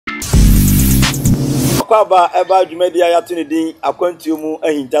Makwaba eba dwumadi ayato ne din akwantuo mu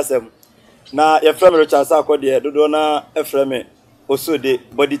ahintasem na ye frame Richard Sakode dodo na eframe osode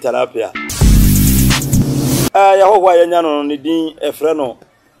body therapy ya hohwa ya nya no ne din efre no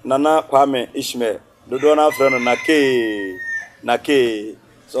Nana Kwame Ishmael dodo na afre no nake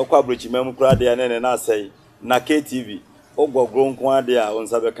so kwa brochi mem kura de ne na asai nake TV ogwogro nko ade a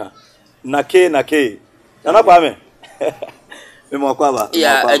onsabeka nake Nana Kwame Memo Kwaba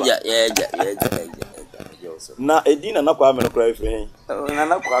na edina na Kwame no kura ifre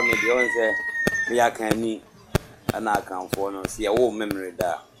Nana Kwame de onse me yakani ana akanfo no se wo memory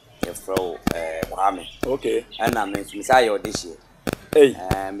da e fro Kwame okay ana me say audition hey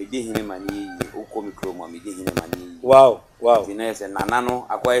me di hini mani uko mikromo me di hini mani wow dina se nana no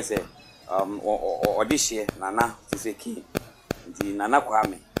akwa se audition nana tiseki ndi Nana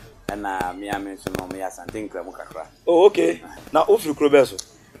Kwame ana me ame so no me asante nkramu kakra oh okay na ofri krobeso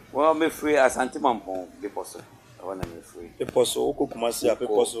well me free asante mampon Bcos wana me free Bcos oko kumasi ya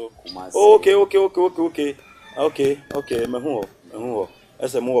Bcos okay me hu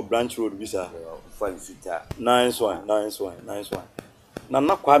ese mo branch road bisa fansuta nice one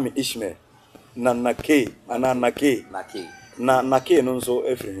Nana Kwame Ishmael nake no nso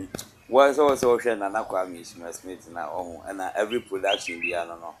efiri well so Nana Kwame Ishmael Smith na and every production bi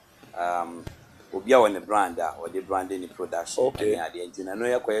ano no obi a won the brand or the brand any production okay and the engine no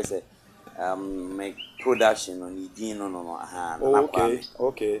yakwa say make production on idin no aha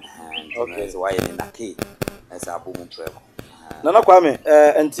okay so why in nake as abumu preko Nana Kwame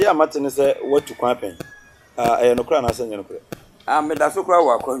enti amatene se watu kwapen no kra na sanya no kra me da so kra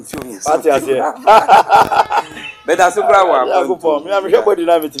wa consume ati ase me da so kra wa consume me am hwe body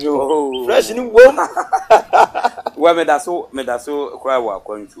na metimi o fresh ni bom wa me da so kra wa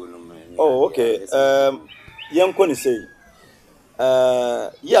consume oh okay yenko ni say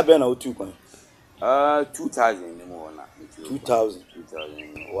ya be na otu kwan 2000 ni mo na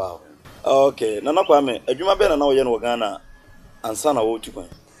 2000 wow okay Nana Kwame adwuma be na wo ye no Ghana ansa na wo otu kwan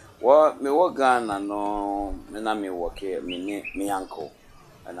well me wo Ghana no me na me work me uncle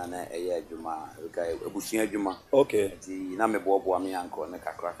ana na eya adwuma ka ebusun adwuma okay ti na me bobo me uncle ne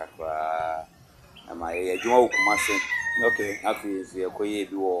kakra ama eya adwuma wo Kumase okay afi so yekoye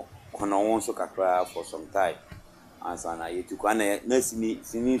bi wo kono won so kakra for some time ansa na yetu kwana na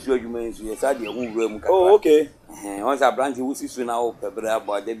sini so adwuma nso ye sa de hu wura mu kakra oh okay once a branch wo sisu na wo pebra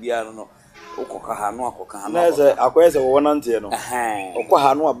aba de bia no okoka ha no na ze akwese wo nante no okwa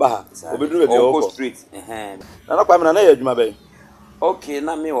ha no aba ha obeduru be oko street Nana Kwame na ya adwuma be okay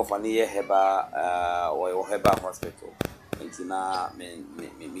na me wo fa ne ye heba wo heba hospital nti na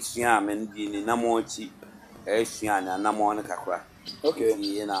me sua me ndi ni na mo chi sua na mo ne kakra okay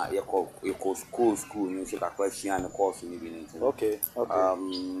ni na yeko school ni so kakra sua ne course ni bi nti okay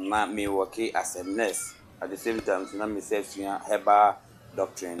na me work as a nurse at the same time na me say sua heba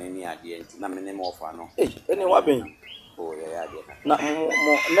doctrine ni ade nti na me ne mo fa no eni wa ben oh yeah na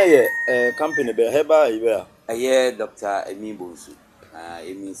na ye company be heba ibe a Dr. Emi Bonsu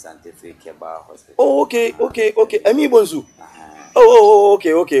Emi Scientific Heba Hospital oh okay Emi Bonsu oh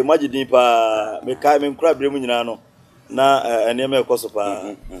okay majidin pa me kai me nkra bremu nyina no na ene me ekoso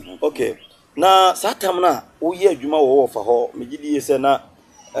pa okay na satam na wo ye adwuma wo fa ho me gidi ye se na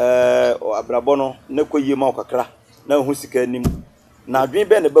abrabo no na koyie ma kakra na hu sika nim na adwen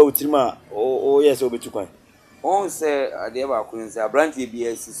be ne ba otirima o yes obetu kwan on say ade ba kun say abranti bi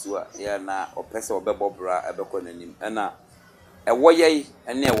asisu a ya na opese obebobra ebekọ nanim na ewoye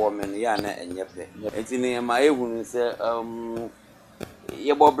ene ewo men ya na enyepe enti ne ma ehunu say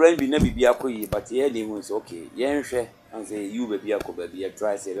ye bobran bi na bibi akoyi but ye dey hu say okay ye nhwe and say you baby akoba bi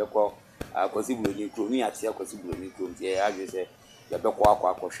try say bekọ akosi bulu ni kro ni ati akosi bulu ni kro ye age say ye bekọ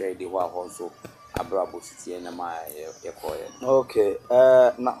akohwe dey ho aho so abrabo sitie na ma ye koye okay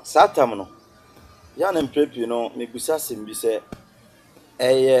na satam no ya na mprepi no megusa sembi se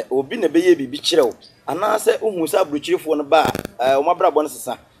obi na beye bibi kirew ana se ohu sa abruchirefo no ba o mabrabo no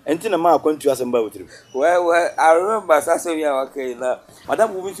sesa enti na ma akwantu asem ba wotiri well I remember say we are okay na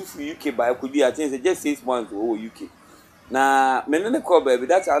madam moving to UK by could be I think just 6 months o UK na me ne call baby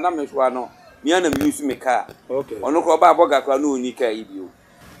that na me so no me na me use me car okay ono ko ba boga kra no oni car ibio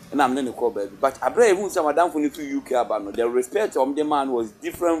na me ne call baby but abra even say madam for to UK aba no the respect of the man was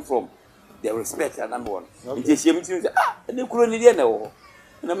different from the respect and number one nti sie mti ne kuro ni de na wo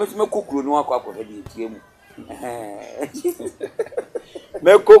na me kokuro no akwa hedi etuemu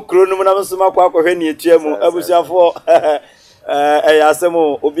me kokuro no na me akwa hedi etuemu abusiafo ya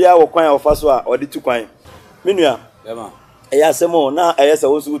asemo obi a wo kwan ofa so a odi tu kwan menua ya asemo na ayesa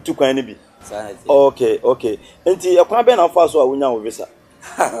wo su tu kwan ni bi okay nti e kwan be na ofa so a wonya wo visa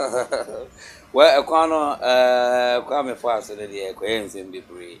Well, quite me fast so that the coins and be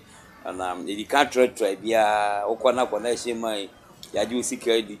free. And if you can't try be a Okwana connection, my Yadu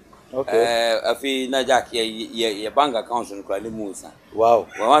security. Okay. I feel na Jack, your bank account on Crowley Musa. Wow.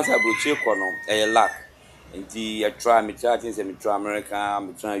 Well, once I go check on a lack. And I try me charting, me try America,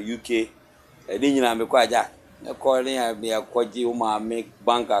 me try UK. And then I'm quite Jack. According to me, I quite you make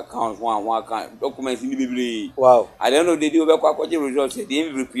bank accounts one account documents in the Bible. Wow. I don't know they do about quite results. They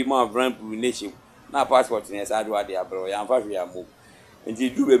didn't repeat my brand nation. Now passport in a side where they are bro. I'm fast we are move. And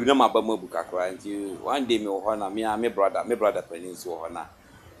you do baby no my book accra. And you one day me honor me and my brother peninsula honor.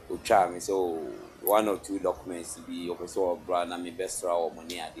 Who charm me so 1 or 2 documents to be officer brand and me best or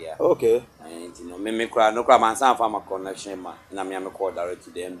money idea. Okay. And you know, me cry no cry man some farm connection man. Na me call direct to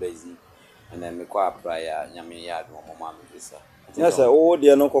the embassy. And then me call prior nyame yard no mama me visa. Yes sir, oh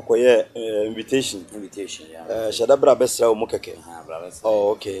dear no kokoye invitation. Yeah. Shada bra besra o mokeke. Bra. Oh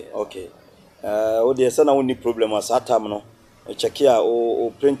okay, okay. Oh dear sana woni problem as atam no. Check here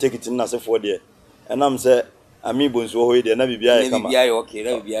o print ticket na se for there. And am say ami bonsu ho there na bibia e kama. Bibia okay,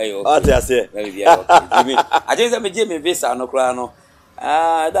 na bibia okay. Ati ase. Na bibia okay. I think say me je me visa no kra no.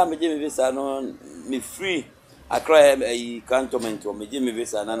 Da me je me visa no me free. I cry a cantonment or me Jimmy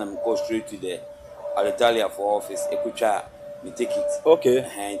visa and I'm go straight to the Alitalia for office. Ekucha me take it. Okay.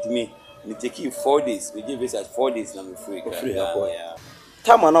 And me take it 4 days. Me give visa 4 days na me free. Free yeah.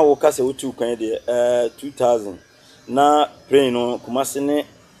 Time na wo kase wo tu kan de 2000 na plane no Kumasi ne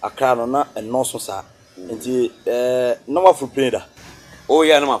Accra no na enoso sa. Nti na wa fu plane da. Oh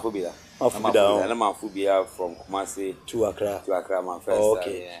yeah, na ma fu bi da. Na ma fu bi from Kumasi to Accra. To Accra my first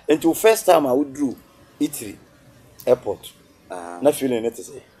okay. Until first time I would do Italy airport. Na feeling it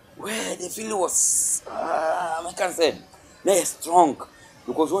say. Well, the feeling was I can say they strong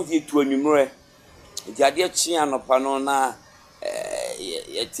because once you to anumere the idea chia no pano na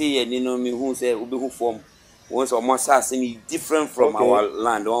yeti ni no me hu say obi hu form once o masase ni different from our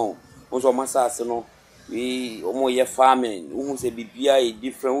land on once o masase no we omo ye farming hu say bibia is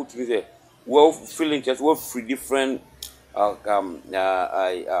different who to say well feeling just well free different a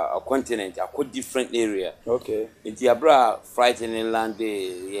continent, a quite different area. Okay. It's a bra frightening land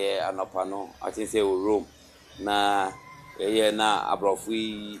yeah anopano. I think say Rome. Na na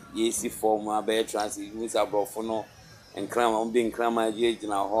abrofi yesi form be transit use abrofono and cram being cram age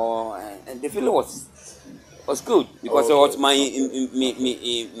na ho and the feeling was good because I was my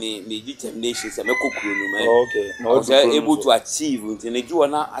me determination say me kokuru no man. Okay. I was able to achieve until they do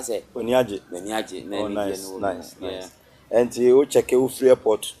na I say Oniaje. Nice. Yeah. And you check a free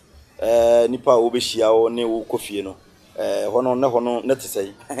airport. Nipa obeshia o ne wo kofie no. Hono net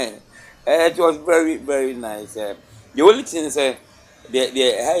say. It was very very nice. The only thing say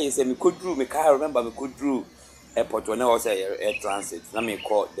the how you say me could through me can't remember me could through airport when I was air transit. Let me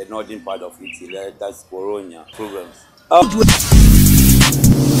call the northern part of Italy. That's Bologna programs.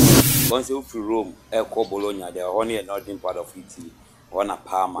 Once you through Rome, air call Bologna. They are only a northern part of Italy. One a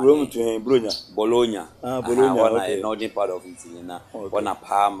Parma. Rome to Bologna. Bologna. Bologna. One Okay. a northern part of Italy. One a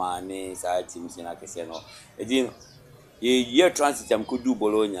Parma. Ne side teams in a casino. Again, year transit I could do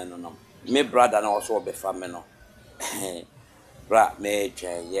Bologna. No. My brother and also be family. No. Bra, me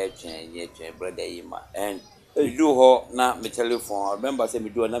change, brother Ima. And we do ho na me telephone. I remember say me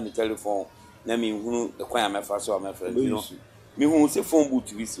do na me telephone. Na me hunu the kwan me fa so my friend. You know. Me hunu say phone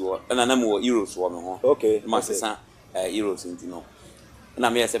boot bi si ho. Na me wo euros wo me ho. Okay. Ma sesa euros nti no. Na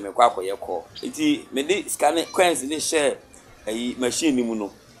me say me kwa akoye call. Nti me dey scan coins dey share machine ni mu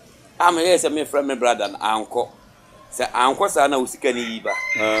no. Me say me friend me brother na anko. Say anko sa na usika ni yiba.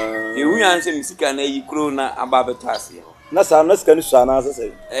 The hu yan say me sika na yi kro na aba betase ho. Na sa na sika ni so na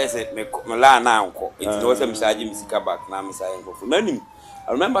say. Say me la na anko. It no say me saje me sika back na me say anko. Nanim.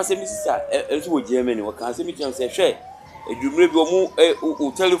 I remember say me sister enso wo Germany wo kan say me tell say hwe edumre bi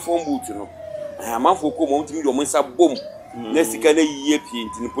omu telephone booth no. Amanfo ko mo ntimi do mo nsa bom. Na sika na yiye pie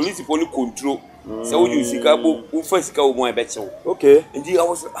nti police poli control. Say wo you sika bo wo fa sika wo mo e be chew. Okay. And I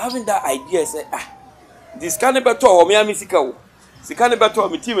was having that idea say this can be to me am sika wo. Sika ne beto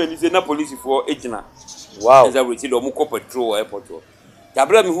me team ani say na police for ejina. Wow. As I we see do mo ko patrol airport.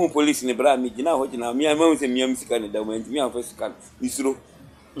 Tabra me hu police ni bra me gina ho gina me am say me am sika ne da mo nti me am fa sika isuro.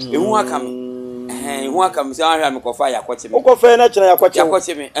 Ehu akam say ahwa me ko fa yakoche me. Ko fa na kira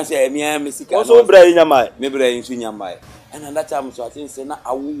yakoche me and say me am sika. Also bra yin nyamai. Me bra yin su nyamai. And that time so I think say na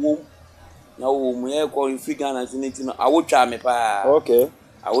awo na wo mu e ko figure na tiniti no awotwa me pa. Okay.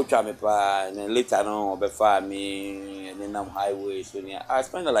 Awotwa me pa and later no be fa me and then highway so near. I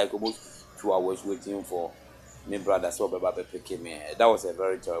spent like almost 2 hours waiting for my brother so be pick me. That was a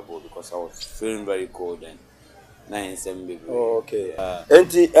very terrible because I was feeling very cold and na ensem bebre. Okay.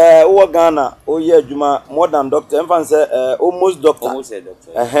 Enti wo Ghana o ye adwuma more than doctor em say almost doctor. Almost a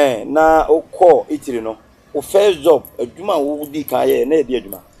doctor. Na o call Italy no. O first job adwuma wo di kan ye na e di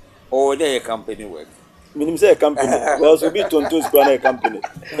adwuma. Oh, there company work. Minim say company because we be tontos kwa na company.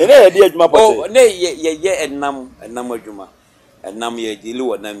 E na e di adwuma pate. Oh, na ye enam adwuma. Enam ye dili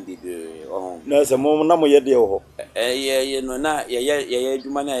wo nam bi de oh. Na say mo nam ye de ho. Ye no na ye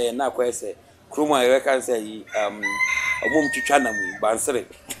adwuma na ye na kwa say kroma ye kan say omom twitwa nam bansere.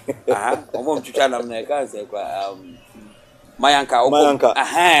 Aha, omom twitwa nam na kan say kwa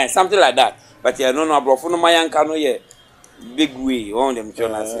mayanka something like that. But you know abrofo no mayanka no ye big way on them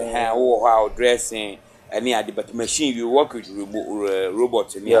chona say how dressing any ade but machine you work with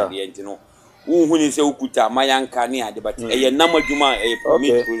robot ni ade enti no hu ni say ukuta mayanka ni ade but e nam adwuma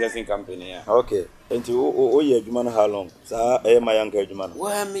meat processing company Okay. Enti o ye adwuma no how long? Sa e mayanka adwuma no.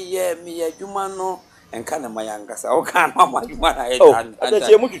 Wa me ye adwuma no enka na mayanka sa o kan ma adwuma na e tan.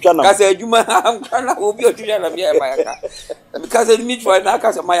 Ati mu twitwa nam. Ka say adwuma na obi o twitwa na me mayanka. Because the meat for na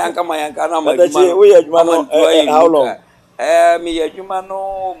ka say mayanka na ma adwuma. Ati o ye adwuma no how long? Me adwuma no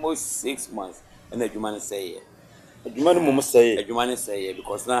almost 6 months. And adwuma no say ye. Adwuma no mum say ye. Adwuma no say ye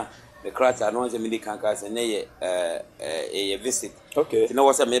because na the crata no say me dey kan ka say na ye visit. Okay. Ti na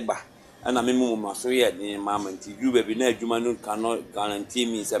wo say me ba. And me mum so ye ni mama nti you baby na adwuma no cannot guarantee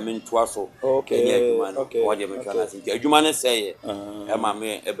me say me ntoa so. Okay. Adwuma no what dey me try say adwuma no say ye. Ma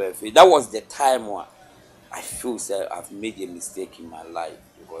me e ba fi. That was the time where I feel say I've made a mistake in my life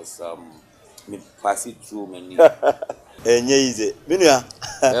because me pass it through many. Enye ize. Minua.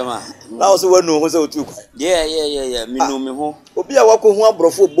 Ema. Na wo so wanu ho se otu kwa. Yeah. Me no me ho. Obi a wako ho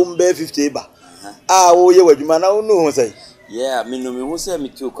abrofo bombe 50 ba. Wo ye wadwuma na wo no ho sai. Yeah, me no me ho say me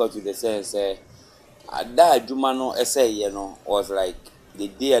took out to the sense that adwuma no say ye no was like the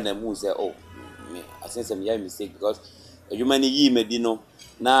day and the moon say oh me I say some mistake because adwuma ni yi me di no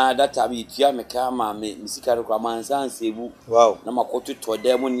na that time you tia me kama me sika ro kwa mansa nsebu. Wow. Na makoto to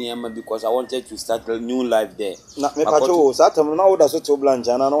dem niam because I wanted to start a new life there. Na me pacho satam na wo da so to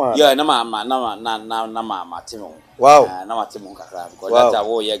blancha na no ha. Yeah, na mama timo. Wow. Na matimo kakra because that time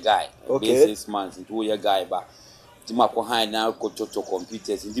wo ye guy. Okay. 6 months into wo ye guy ba. Tima ko hand na ko to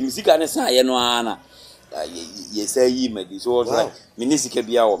computers. Ndi misika ne sa ye no ana. Ye say yi me di so like minisika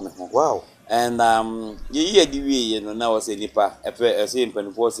bia wo me ho. Wow. And ye di we ye no na wo say nipa e say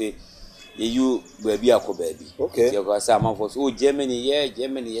mpanifo say you baby akọ baby. Okay. You go say am for so Germany.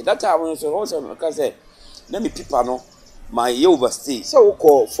 That time so also can say na me pipa no my overstay. So we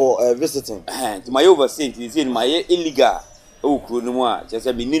call for visiting. My overstay is in my illegal okro no mu a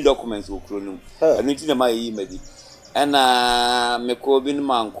say me need documents okro no. Anu ti na my yi maybe. And me ko bi no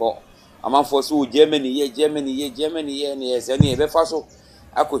manko. Am for so Germany na say na e be fa so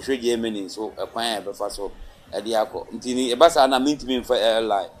akọhwe Germany so ekwan e be fa so e di akọ. Ntini e ba sa na me ntimi for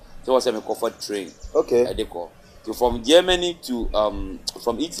airline. So was a comfort train. Okay. So from Germany to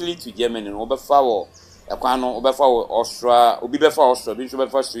from Italy to Germany, Oberflower, Oberflower, Austria, Oberflower,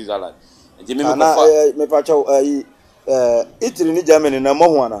 Oberflower, Switzerland. And me pacho Italy ni Germany na mo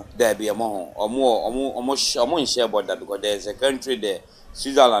ho ana. There be a more in share border because there's a country there,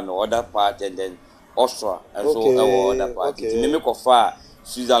 Switzerland or other part, and then Austria and so other part. Me ko far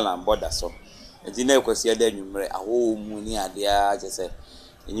Switzerland border so. And then you can see there number a whole money there just say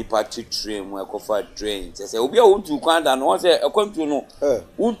any party train mo ekofa train say obi a won to kwan da no say ekontu no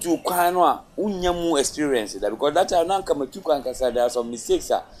won to kwan no a unyamu experience that because that time na come to kwan kasa there some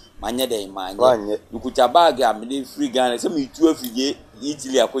mistakes a manye dey manye ukuta bag am dey free Ghana say me tu afige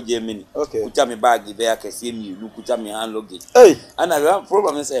Italy akọ Germany kuta me bag be akese mi ukuta me hand luggage and the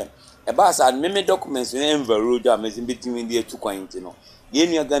problem is say e ba sa me documents in envelope am say between the two kwan no ye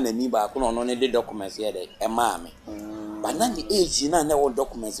nua Ghana ni ba ko no ne the documents here dey e ma me. But now the age, now our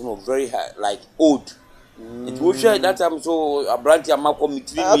documents are very high, like old. It was sure that time so a branch of Marco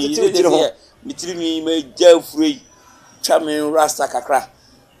Mitri me jail free, charming Rasta Kakra.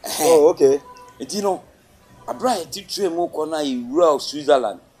 Oh, okay. And you know, a bright teacher more corner in rural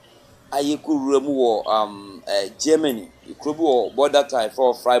Switzerland. I could remove Germany, you could go border tie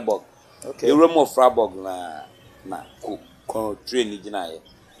for Freiburg. Okay. You remove Freiburg na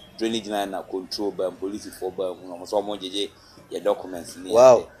train na control by police for by so mo jeje your documents ni.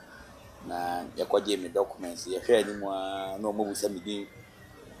 Wow. Na ya kwaje me documents ya hwe ni mo no mo busa me din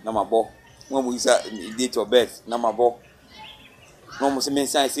na mabo mo busa date of birth na mabo no mo se me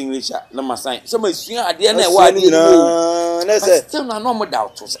sign English na ma sign so ma sua ade na e wa ade na say still na no mo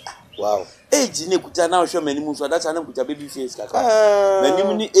doubt so. Wow. Age ni kuta na hwe manimu so that na kuta baby face kaka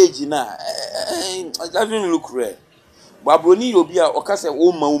manimu ni age na doesn't look rare. Babroni obi a okase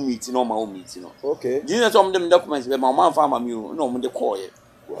o ma o meet no ma o meet no. Okay. You know some them documents be ma man farm am you no mo de call ye.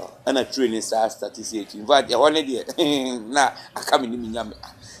 Wow. And a training statistics. In fact, e dey na aka me ni nyame.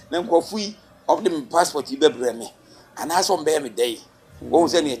 Na nkofu yi of them passport you be bre me. And as on be me day. Won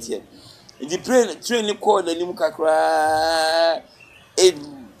say na tie. The training call na nim kakra e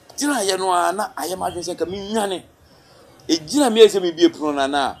jina ye no na ayema dwen say ka me nwane. E jina me ese me bie pro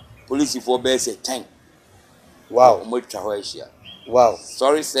na police for be say 10. Wow. Wow.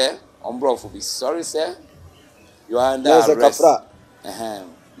 Sorry, sir. Umbro be sorry, sir. You are under arrest.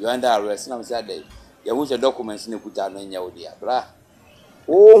 You are under arrest. Now, say that you want your documents in the put down in your dear, bra.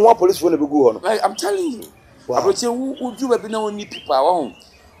 Oh, one police will be good. I'm telling you. I brought you who do have no need people home.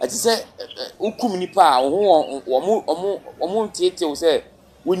 I just say, who come nipa, or theatre say,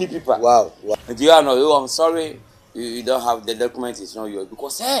 we need people. Wow. And you are no, I'm sorry, you don't have the documents, it's not yours.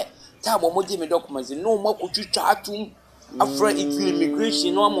 Because, hey, time or more documents, no more could you chat to after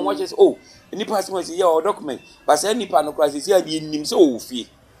immigration, no more watches. Oh, any passport is your document, but any panel crisis here, the name so fee.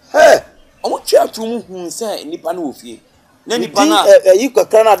 Hey, I want you to whom say any panel fee. Then you can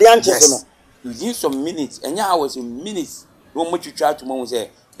the answers. Within some minutes, and hours in minutes, no much you try to say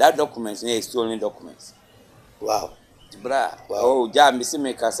that documents is stolen documents. Wow. Bra, oh, Jam, Missy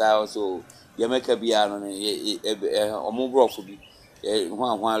Makers also, Yamaka Biano, or more for be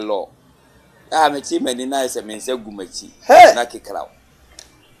one law. I'm a team and nice and say Gumachi, like a crowd.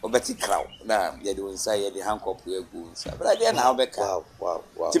 Or Betty Crow, now you're doing say the handcuff with goons. But I didn't have a cow. Wow.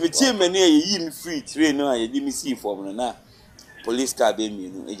 To be team and near you free train, no, I didn't see for me now. Police car being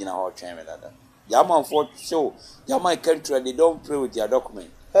you, agent our train with that. Yaman for show, Yaman country, they don't play with your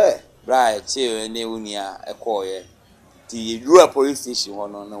document. Hey, right, chill and they will near a call. The rural police station,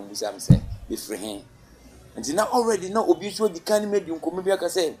 one on Musam say, be free hand. And you now already know obviously the kind of medium come back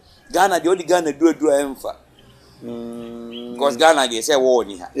and say, Ghana, the only Ghana do emfa. Because Ghana, they say, war,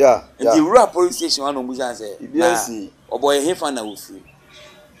 yeah. And the rural police station, one on Musam say, yes, or boy, he found out free.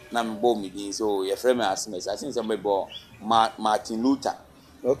 Now, me, so your friend asked me, I think somebody bought Martin Luther.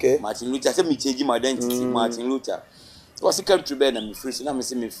 Okay. Martin Luther, said me changing my identity, Martin Luther. What's the country bed and me free, so now me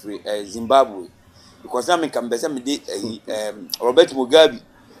say me free, Zimbabwe. Because now me come back, me did Robert Mugabe.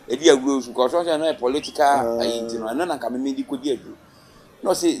 A dear group, because I know political, I know I can make good dear group.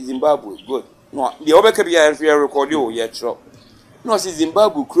 No, say Zimbabwe, good. No, the other can be a record you yet. No, say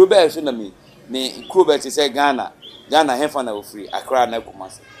Zimbabwe, Krubel, so me Krubel to say Ghana, Hefana free, Accra,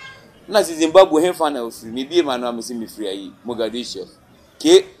 Nakumas. No, say Zimbabwe, Hefana free, maybe a man, I'm me free, Mogadishu.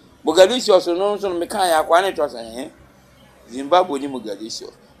 Kate, Mogadishu also knows on Mekaya, Quanet was Zimbabwe,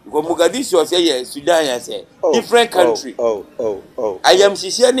 Mogadishu. Because Mogadishu say yes, Sudan I say different country. I am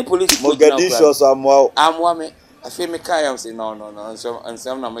any police. Mogadishu so I'm woman. I feel me I say no. And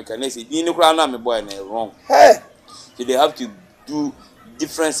some na make can say you know na me boy na wrong. Hey. So they have to do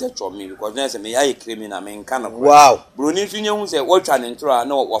different search on me because then say me I criminal me kind of. Wow. Bruni finye hu say what try and try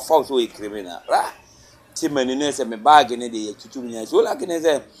na what false so a criminal. Right. Tim me say me bag na dey tutu me so like na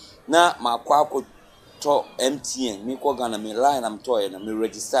say na makwa to MTN me ko Ghana me line am to na me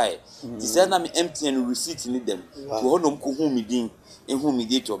register ti say na me MTN receipt ni dem to honom ko hu me din hu me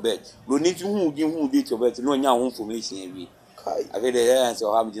date of birth lo ni ti hu din hu date of birth no nya hu information awie I get the answer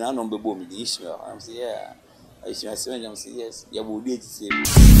how me na no be bo me di issue am say yeah I say am say yes ya bo date say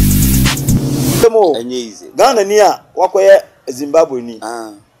demo easy Ghana ni a wakoye Zimbabwe ni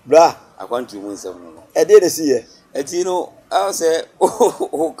bra akwantu mu nsem no e dey dey see here e ti no I say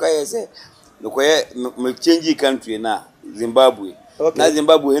o kai say look me change country na Zimbabwe. Okay. Na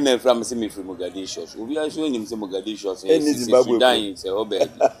Zimbabwe na from say me from Mogadishu. Obi a show him say Mogadishu say Zimbabwe dying say obed.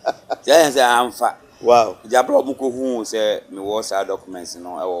 Say amfa. Wow. Ja bro mu ko hu say me wo sa documents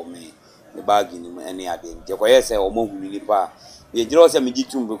no e wo me bag ni any ade. Je ko yes say o mo hu ni pa. Ye jiro say me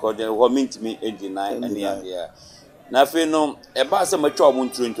gitum because the government me deny any ade. Na fe no e ba say me twa o mo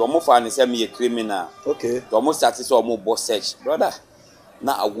ntro nti o mo fa ni say me criminal. Okay. To o mo start say o mo boss search. Brother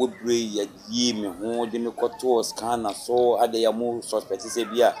na a would bray ye me ho de me koto scanner so ade ya mo suspect say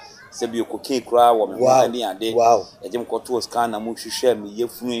bia say bi cocaine kra wo me ho ani ade e dem koto scanner mo hwehwe me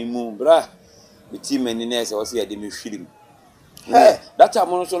yefunu mu bra me team ani na say o say ade me hwirim that time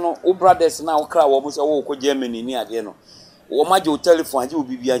no so no o brothers na o kra wo mo say wo ko Germany ni ade no wo ma je o telephone ade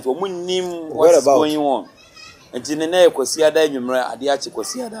obibi an wo mo nim what's going on enti ne na ekosi ada nwumre ade a che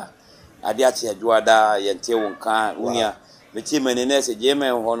kosi ada ade a che adwoada ye nte won kan unia me team and nurse Jeme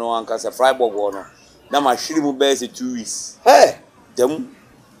hono anka se Freiburg hono na ma hwiri mu be se 2 weeks hey dem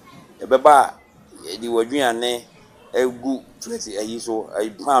e beba e di wadwiane egu 20 ayi so ai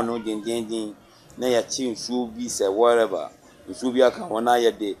plan no den na ya chi nsu bi se whatever nsu bi aka wona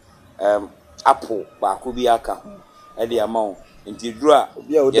ye de apple ba ko bi aka e de amount nti dura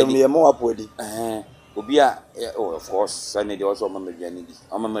obi a odam ye mo apodi obi a of course Sunday they also mama aduane di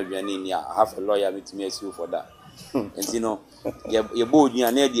mama aduane ni a half a lawyer meet me sue for that nti no ye bold ni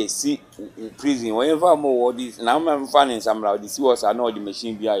na de si prison whenever mo all this na mama fan samra the see was na the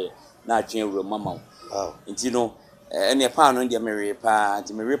machine bi aye na atwen wura mama nti no ene pa no de mere pa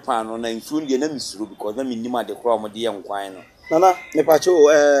nti mere pa no na ntu de na misuru because na minim ade kro mo de ye nkwan no nana me pa cho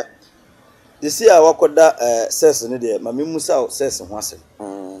this year wakoda ses ne de ma memusa ses ho ase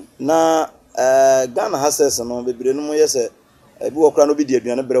na Ghana ha ses no bebre no mo yese bi wokra no bi de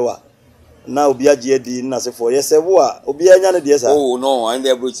aduane brewa na obi agye adi na se for yese wo a obi anya ne de sa oh no and the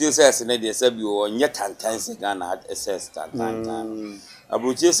abrochi ses ne de sa bi o nye tantan se Ghana ha ses tantan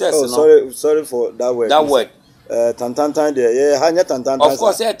abrochi ses no sorry for that word tantan de ye ha nye tantan of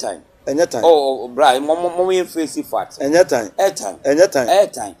course airtime anytime oh bra mo yen face fat anytime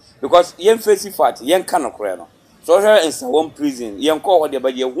airtime because yen face fat yen kan okre no so here in one prison yen call what the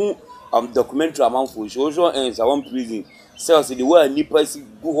body who documentary amount for so in one prison cells the way nipa si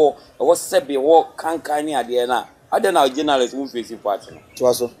go ho was sebe wo kankan ni ade na ade na journalist who face fat no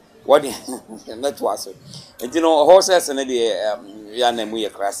to so what not to so and you know horses and the ya na mu ye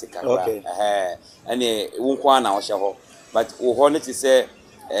classic okay and won kwa na wo hye ho but wo ho ne ti say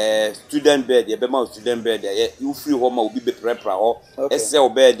student bed ye be ma student bed you free ho ma obi be prepare ho ese o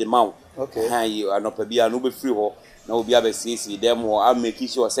bed ma okay you anopa bia no be free ho na obi abesisi dem ho am make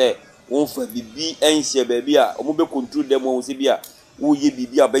sure say won fa bibi enhye ba bia o mo be control dem ho se bia wo ye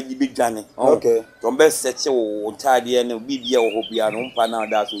bibi abagi be dwane okay to be seche wo tade na bibi wo ho bia no mpa na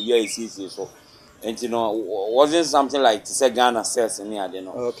da so ye sisi so and you know wasn't something like to say Ghana cells ni ade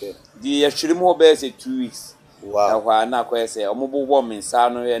no okay the actually mo be say 2 weeks wow na kwa say omobo mensa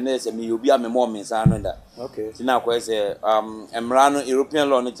no na say me obi am mo mensa no da okay na kwa say emra no European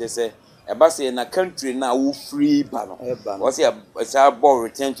law no say eba say na country na wo free ba no was say a ball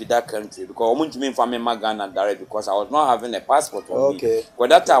return to that country because omo ntimi mfa me Ghana direct because I was not having a passport on me for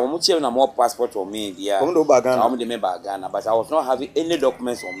that time omo che na more passport on me dia omo de me ba Ghana but I was not having any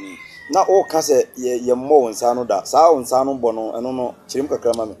documents on me na o ka se ye mo wonsa no da sa wonsa no bo no eno no chirim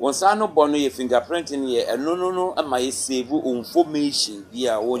kakra ma me wonsa no bo no ye fingerprint ni ye eno no ama ye save information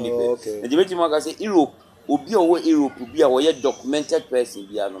bia woni be e beti mo ka se Europe obi o Europe bia wo ye documented person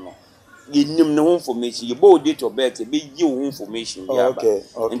bia no ye nim no information ye bo date of birth be ye information bia ba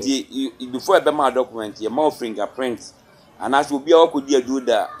nti before e be ma document ye ma fingerprint and as obi o ko di do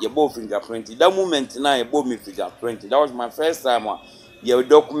that ye bo fingerprint that moment na ye bo me fingerprint that was my first time ye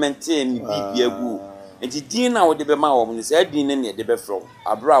documenting bibia gu enti din na wo de be ma wo ni say din ne de be from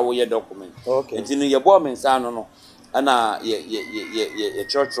abra wo ye document enti no ye bo me nsa no ana ye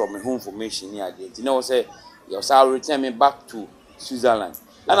church from home information ni ade enti na wo say you shall return me back to Switzerland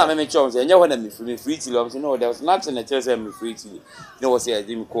ana me church say nya ho na me free till no there was nothing that tells me free till no was say I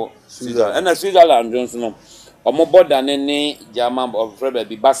didn't call Switzerland ana Switzerland don't know omo border ne German of Freiburg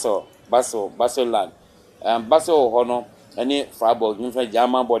be Basel land Basel ho no any Freiburg you for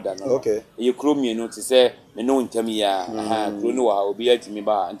German border no okay you chrome no to say me no ntami ya chrome no wa obi atimi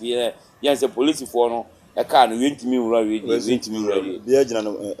ba anti yan say police for no e car no wentimi wura wentimi wura bi agina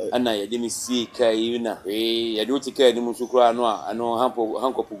no ana ye de mi see kai na ye de uti kai ni musukura no ano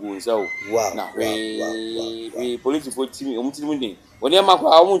hanko pugu nsawo na police for timi o mutimi din woni ma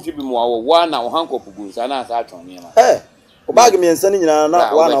kwa o mutwi bi mo wa na o hanko pugu nsa na asa aton ni ma o bag mi ensa ni nyina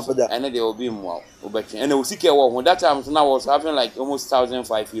na wa na opaja ene de obi mo obetwe ene o sike wo ho that time so na was having like almost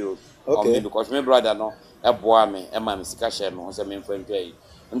 €1,005 okay because my brother no e boa me e ma me sika share me ho se me mfantwa yi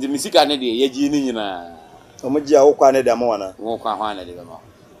ndi me sika ne de ye gi ni nyina omoji a wo kwa ne de ama wana wo kwa hwa ne de ma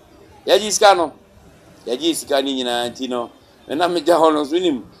ye gi sika no ye gi sika ni nyina nti no na me ja ho no so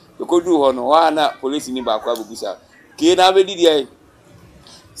nim ko du ho no wa na police ni ba kwa bubusa ke na be didi ai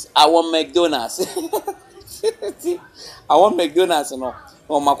I want McDonald's I want McDonald's no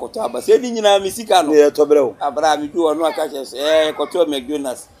o makoto aba se di nyina me sika no ye tobere wo abra mi du ono aka che koto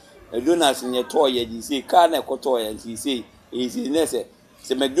McDonald's nye to ye di se ka na koto ye nti se e nese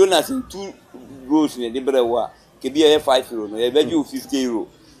se McDonald's 2 rolls ne de bere wo a ke bi ye €5 no ye be ju €50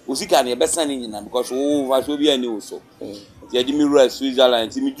 o sika ne be san ni nyina because o va so bi ani o so ye di mi ru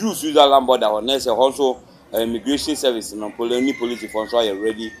Switzerland ti mi ju Switzerland border ho nese ho so immigration service no police for so you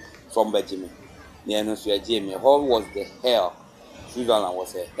ready from Benjamin ne no so ya me how was the hell Switzerland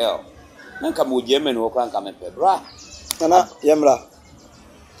was a hell nanka mo Germany wo kan ka me pe bra ana yemra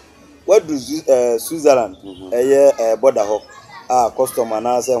what do Switzerland border ho customer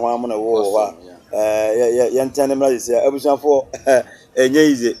na say hwan mo na wo ho ye ntane mra say abusanfo enye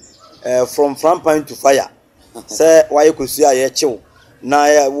ize from frying to fire say why kosu aye chew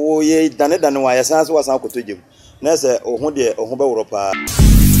na wo ye dane wa ye san so wasan koto gem na se ohun de ohun be woro pa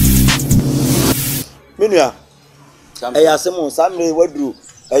menua eya asem samre waduru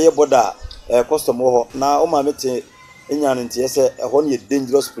eye boda custom ho na o ma mete enya no ntie se ho ne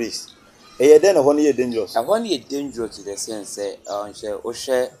dangerous place eye den ho ne dangerous ho ne dangerous in the sense say o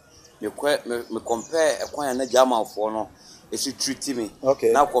hwe me compare ekwan na Germanfo no esi treat me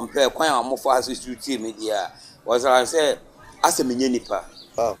na compare ekwan amofo as treat me dia was I say asemenye nipa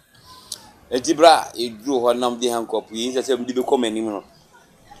etibra edru ho nam de hankop yi se mdi be come anim no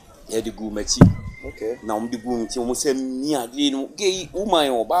ye de gu machi na mdi gu nti mo se mi ade no ge woman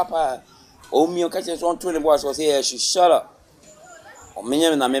o ba pa o mi o ka che so to ne bo so say she shut up o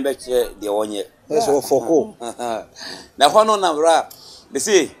menye na me be che de onye so foko na ho no na bra be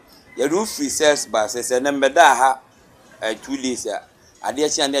say ya do free sales ba se na mbeda ha 2 days ade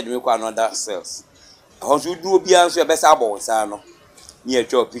achi ande de me kwa another sales ho so du obi an so e be sa bo sa no ni e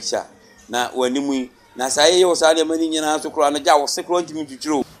draw picture na wanimu na saye yo sa de mani nyina so kro na ja wo se kro ntimi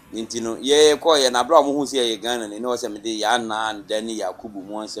twitwiro ntino ye ko ye na bra mo hu se ye Ghana ne no se me de ya na ndani Yakubu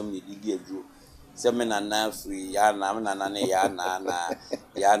mo ansem ne didi aduro se me na free ya na me na ne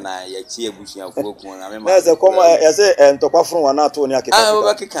ya na ya chi ebusuafo ku na me ma na se koma ya se ntokwa wa na to ne akeka ah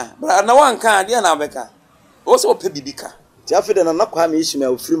ba keka bra na wan kan de na beka o se o pe bibika ti afide na nakwa me ishima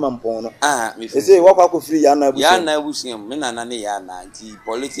o free mampon no me say wakwa ko free ya na abusiam me na ne ya na nti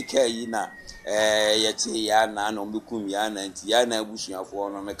political yi na ya chi ya na no mbekum ya na nti ya na abusuafo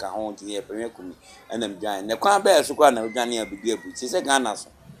no me ka ho nti ye peme kum na mdwan ne kwa ba so kwa na odwane abibi abu ti se Ghana so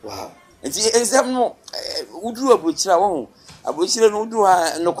wow nti exam no uduru abuchira wo abuchira no uduru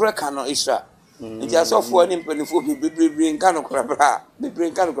ha no kora ka no isra nti asofo ni mpanifo bebre nka no kora bra bebre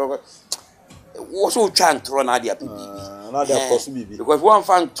nka no kora wo so chantro na dia bibi na dia kosu bibi because one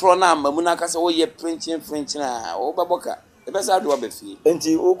fan tro na mamu na kasa wo ye french na wo baboka e be sa do abafi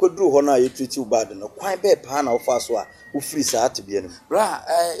enti wo koduru ho na ye treat you bad no kwan be pa na wo fa so a wo free sa atbie no bra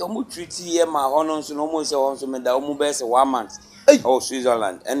o mu treat ye ma ho no so no mo se wo so me da o mu be se 1 month oh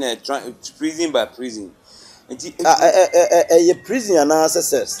Switzerland and prison by prison enti ye prison ana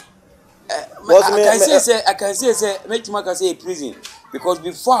access I can say make you can say prison because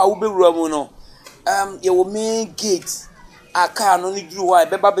before I will be no you will main gate a car no need do why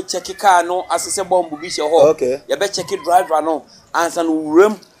be check car no asese bomb bi she ho you be check driver no answer no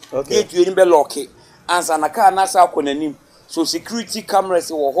room gate you be lock answer na car na sa konanim so security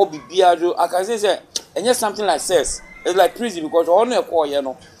cameras wo ho bibia do I can say and something like says it's like prison because all no call you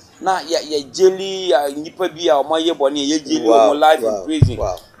know na ya jelly nipa bia o maye bone ye jelly o life in prison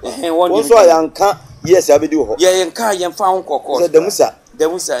one so yanka yes abedi ho yanka yemfa ho kokko so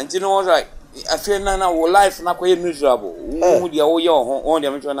demusa and you know like I feel na wo life na ko ye miserable who dia wo ye ho on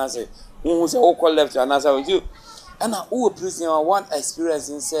dia me try na say who say wo call left and answer you and who prison one experience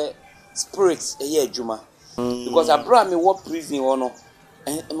in say spirits ye adwuma because abra me wo prison wo no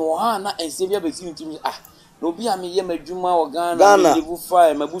me wo ha na ensebia be tintim no bi am ye madwuma wo Ghana me live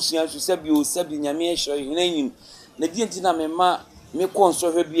fire mabusua so sabi nyame ehyo hinanyim na di ntina me ma me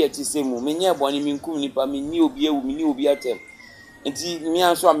konsohwe bi atisemu me nye bone me nkum nipa me ni obi ewu me ni obi atem nti me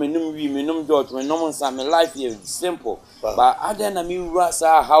anso amenum wi me num dot me num nsa me life is simple but other na me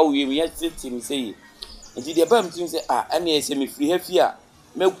rasa how we me yet me say nti de bam tin say ene ese me free hafi a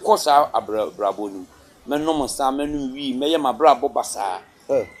me kosa abrabo nu me num nsa me num wi me ye mabrabo basa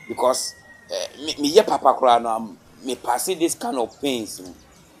because me ye papa kura no me pass this kind of pains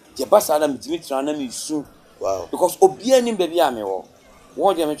je basa na me timi na me su wow because obi ani baby ame wo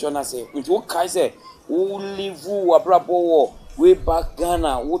won je me chona say nti wo kai say wo live wo abrabo wo way back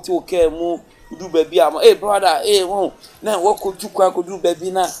Ghana what you care mu do baby am hey brother hey won na wo ko tukwa ko do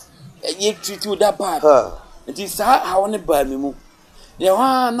baby na ye treat you that bad nti sa how ne ba me mu ye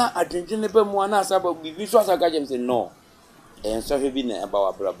wa na adwendwene ba mu na asa ba bibi so asa gajem say no so heavy na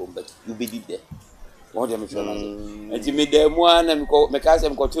about abrabo but you be there won je me chona say nti me da mu na me ka say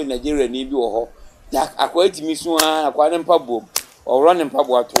me ko to Nigeria ni bi wo ho akwa etimi so akwa ne mpabo o run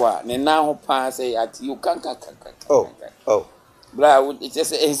mpabo ato a ne na ho pa say at you kan oh bra it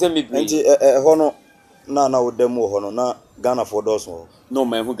is me be nti ho no na wodemu ho no na Ghana for those ho no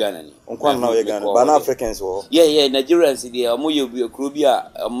man who Ghana ni onkwan na we Ghana but na Africans ho yeah Nigerians dey mo ye bi okro bi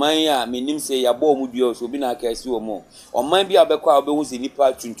a man a menim say ya bo mu duo so bi na ka si o mo o man bi abekwa obehu se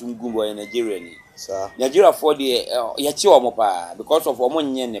nipa tuntum gumbo ya Nigeria ni Nigeria for dey ya chi o mo pa because of o mo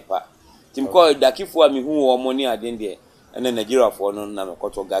nye nepa tim ko dakifo a me hu o mo ni aden dey ene Nigeria for no na me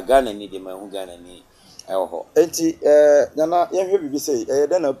koto Ghana ni dey man hu Ghana ni ho enti na ye bibi say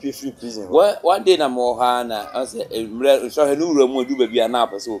den na pay free prison one day na mo ha na say so he no wura mu du ba bia na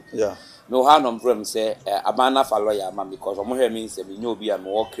apaso yeah me ha no problem say abana fa lawyer ma because omo hear me say me nyobi a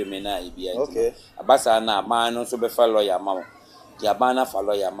me work criminal e bia okay abasa na abana no so be fa lawyer ma mo ti abana fa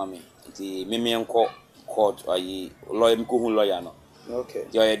lawyer ma me ti me enko court ayi lawyer me ko hu lawyer no okay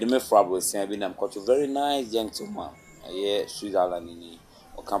you dey me frabo say be na court very nice gentleman aye Switzerland ni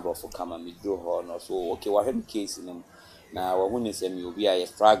o camp for kama me do ho no so okay wa hem case ni na wa hu ni say me obi aye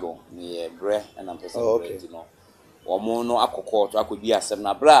struggle me bre and am person you know omo no akoko to akodi asem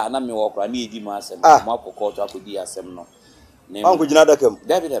na bra na me wo kra na edi ma asem mo akoko to akodi asem no na anko gina dakam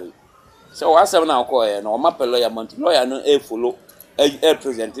dabi so asem na akọ na o ma pelo ya month lawyer no e follow e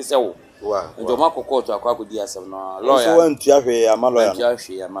present say wo ndo ma akoko to akodi asem no lawyer so wan tia hwe ama lawyer tia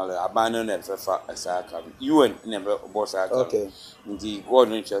hwe ama lawyer abano na fefa asaka UN na be boss aka okay ndi god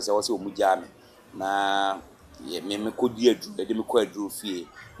no che say wo se omugya me na ye me kodi adu de me ko adu fie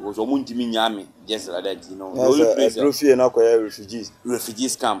because omo ntimi nyame just like that you know no place adu fie na ko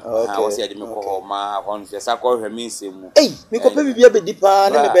refugees camp ha wo se de me ko ho ma hon se sa ko hwe mi nsemu me ko pe bibia be dipa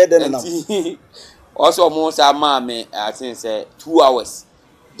na me be de na also omo sa ma me I think say 2 hours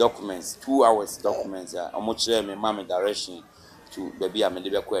documents omo chere me ma me direction to baby am de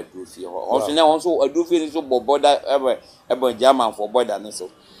be ko adu fie ho also na also adu fie so border ebe German for border no so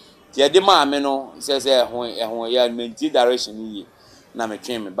ti de ma me no say ho ya menti direction yi na me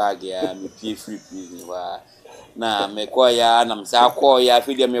twen me bag ya me pie free prison wa na me ko ya na me sa ko ya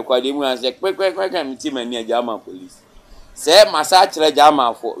fi de me ko de mu an say kwek me ti mani a German police say masa kire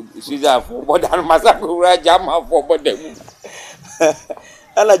German for Switzerland for border masa ko German for border mu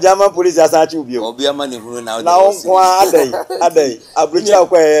ala German police asachi obi amani huru na onko adai abrucha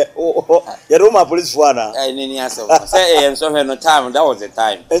kwa ye Roma police for na ni aso say so he no time that was the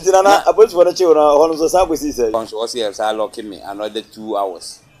time entina na police for na che na hono so sa kwesi say so was here say lock me another 2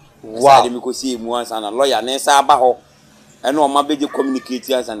 hours wow me ko see mu ansa na lawyer na sa ba ho eno o ma beje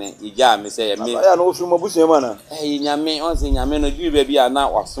communicate ansa na ija me say me lawyer no ofiri mabusu ma na nyame on say nyame no dwi ba bia na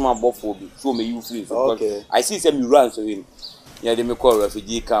wasoma bofo bi so me you free because I see say me run so him yeah they me call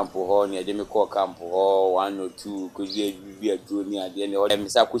refugee camp ho ne they me call camp ho 1 or 2 cause they be a drone ade ne o me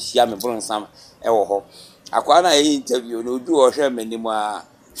sa ko hia me bron sam e wo ho akwa na interview no do o hwe me ni mu a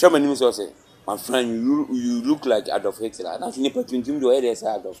hwe me ni so say my friend you look like Adolf Hitler na ni patuntum do e dey say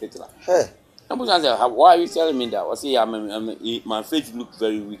Adolf Hitler hey I'm going to say why are you telling me that? I say my face look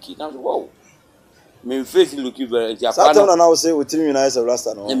very wicked. I say wow. My face look very. Sometimes now say we tell you na say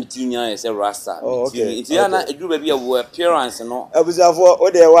rasta no. Me tell you say rasta. Oh, okay. It's na do baby appearance no. Abusafo o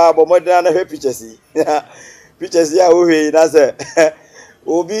dey wa bo modern na pictures yi. Pictures ya o hwe na say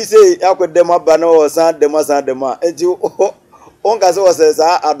obi say akodem aba na o san dem enti on ka say o say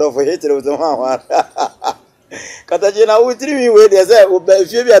sa Adolf Hitler o so ha. Kataje na utiri mi we dey say o ba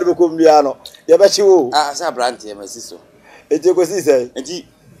fie bi adbe kombia no ye ba chi wo sa brand ye masiso enti ko si say enti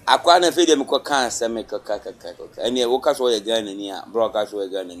akwa na fe dem ko kan se me kaka eni wo ka so ye Ghana ni a bro ka so ye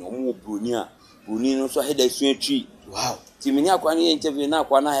Ghana ni o mu bruni no so heda su atwi wow ti me ni akwa na interview na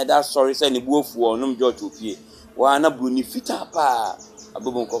akwa na heda sorry say ne buofu o no George opie wa na bruni fita pa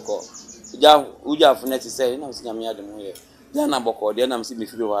abobon koko uja funeti say na si nyame ade mo ye ja na boko de na msi me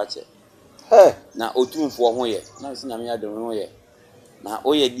firi wa che na otumfo ho ye na si nyame ade ho ye na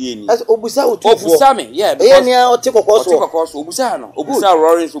oye die ni obusa otumfo obusa me yeah because enya otikokọ obusa no obusa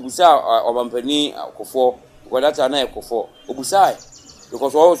Lawrence obusa obampani akofo wadata na akofo obusa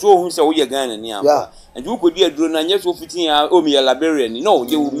because so hu say oye Ghana ni am and you could be a drone and yes fitin ya o me Liberian no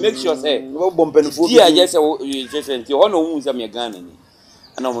they will make sure say bompanfo dia just say just say hono hu say me Ghana ni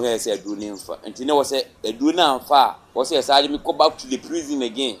ana mo say drone mfa and no say drone amfa o say say me go back to the prison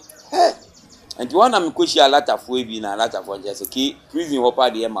again and one am ko shia lata fo bi na lata fo just say prison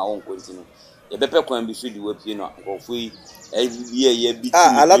hopa de ma won continue ye bepe kwan bi so di we pie no ko fo yi ye bi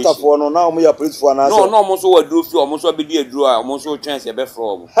lata fo no na o mo ya police fo na no mo so wa duro fi o mo so be di aduro a mo so chance ye be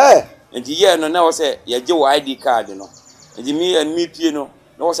from and ye no na o say ye je wo ID card no and me pie no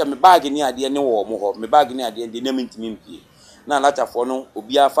na o say me bag ni ade ne wo mo ho me bag ni ade de na me ntimi mpie na lata fo no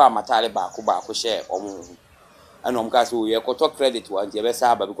obi afa amatare baako share o mo and omkaso ye koto credit wa nje be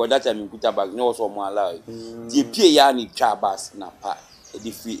saba because that time nkuta bag no so mo allow die pie ya ni twa bus na pa e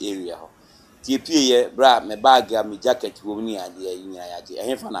di free area ho die pie ye bra me bag ya me jacket wo ni ade ya yin ya je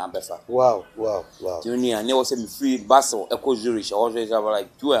ehfa na abefa wow junior ne was me free bus e ko Zurich also is like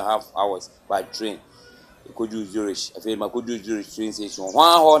 2.5 hours by train e ko do Zurich e fe ma ko do Zurich train station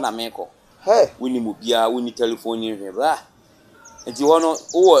ho na me ko woni mo bia woni telephone ni hwe bra enti wono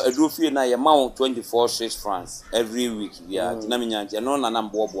wo adrofie na ye ma 24 Swiss francs every week bia na me nyanti no na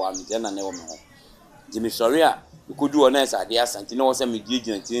mbobo am je na ne wo me ho jimi sorry a ko du ona esa de asanti na wo se me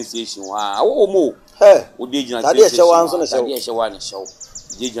gina train station wa wo mo wo de gina train station ade e shewa ne shew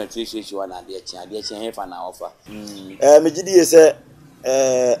Jijan Trish one and the chain for now offer. Megidi say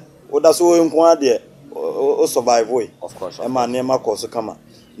oda so nko ade o survive way. Of course. E ma ne ma course kama.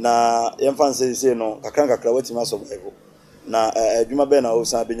 Na yemfa say no kakra wati ma survive. Na adwuma be na o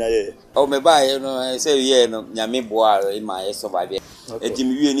san benya ye. O me buy no say ye no nyame boa in my survive. Edi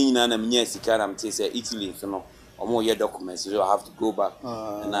me wie ni nyina na menya sika na mte say Italy so no omo ye documents so I have to go back.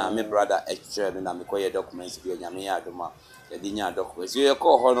 Na me brother extra na me call ye documents bi nyame ya adoma. The nya documents you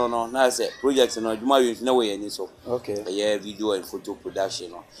call ho no na say project no adwuma we na we ni so. Okay. Yeah, video and photo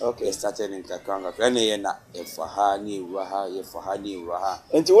production no. Okay. Started in Kakanga. Na ye na e fa ha ni ura ha ye fa ha ni ura ha.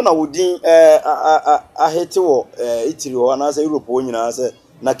 Enti wona wodin ahete wo Italy wo na say Europe wo nyina say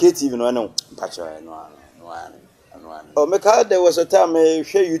na KTV no na mpacho no. Oh, me ka there was a time me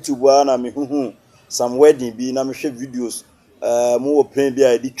share YouTube na me huhu some wedding bi na me share videos mo wo plan bi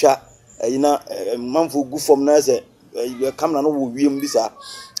a di twa na manfo gu from na say camera no wo wiem bi sa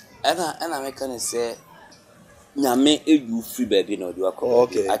ana me kan say nyame edu free baby no do akọ.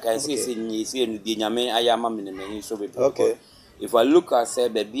 Okay. I can say no di nyame ayama me ne so be. Okay. If I look at say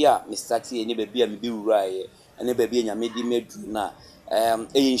baby a me start any baby a me bi wura ye any baby nyame di medu na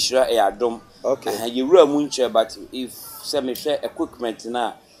inshira adom. Okay. You run munche, but if some share equipment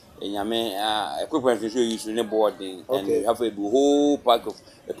na nyame equipment you use in boarding and you have a whole pack of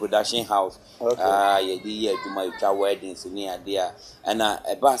a production house. Okay. You do my weddings near there and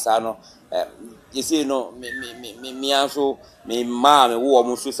a bus no you see no me also me mom who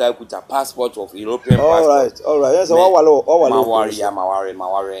almost suicide with a passport of European passport. All right. Yes, Mawari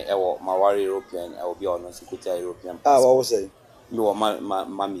European. I will be honest, European passport. What was say? No,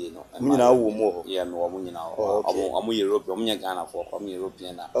 mammy, no. Mina wo yeah, no, I'm European, I'm Ghana for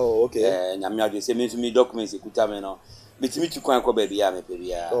European. Oh, okay. And I'm not the same to me documents, you could tell me no. But me to quite baby, I'm a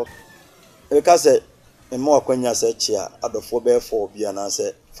baby. Because a more when you said here at the 4 beer and I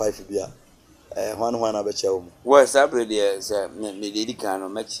said 5 beer. One I bet you. Well, Saturday is me dedicated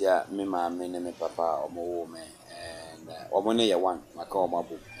on match here, me, my me, papa, or more woman. Omone ya one maka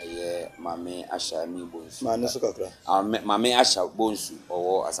omabo mame asha mi bonsu mane so kakra mame asha bonsu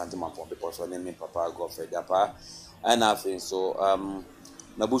owo asante manfo because one me papa go fe dapa and afin so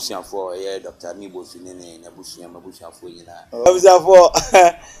nabusianfo Dr. mi bonsu ne nabusianfo nyina nabusianfo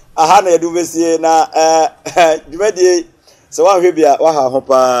aha na edu besie na dwumadi so wan hwe bia wa ha ho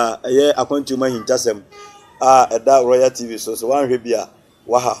pa akwantu hintasem eda Royal TV so wan hwe bia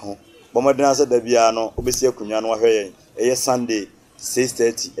wa ha ho bomodena se da bia no obesi akunwa no wa hwe Sunday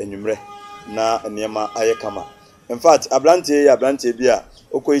 6:30 enwumre na niema ayekama. In fact, ablante bia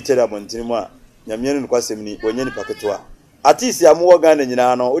okoyitere abontini mu a nyamye no kwasem ni onye ni paketo a atisi amuwo Ghana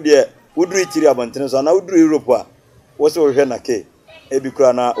nyina no wo de uduru itiri abontini so na uduru Europe a wo se wo hwe na ke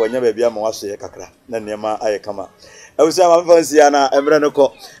ebikura na onye ba bia ma waso ye kakra na niema ayekama. Ewusa ma fansi ya na emre no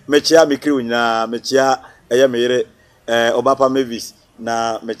ko mechia mikiri nyina mechia meyere obapa Mavis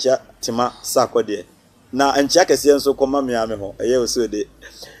na mechia tima sakode na anchia kese nso koma me ame ho osode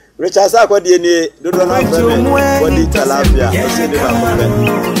Richard Sakode ni dodo na body talafia osode ba mo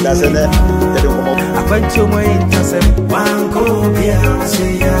da se ne de komo akwancho mo intercept wanko bia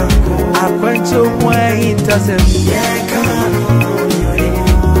se ya akwancho mo intercept ye kanu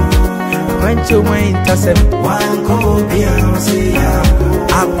akwancho mo intercept wanko bia se ya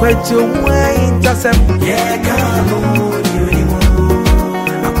akwancho mo intercept ye kanu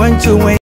akwancho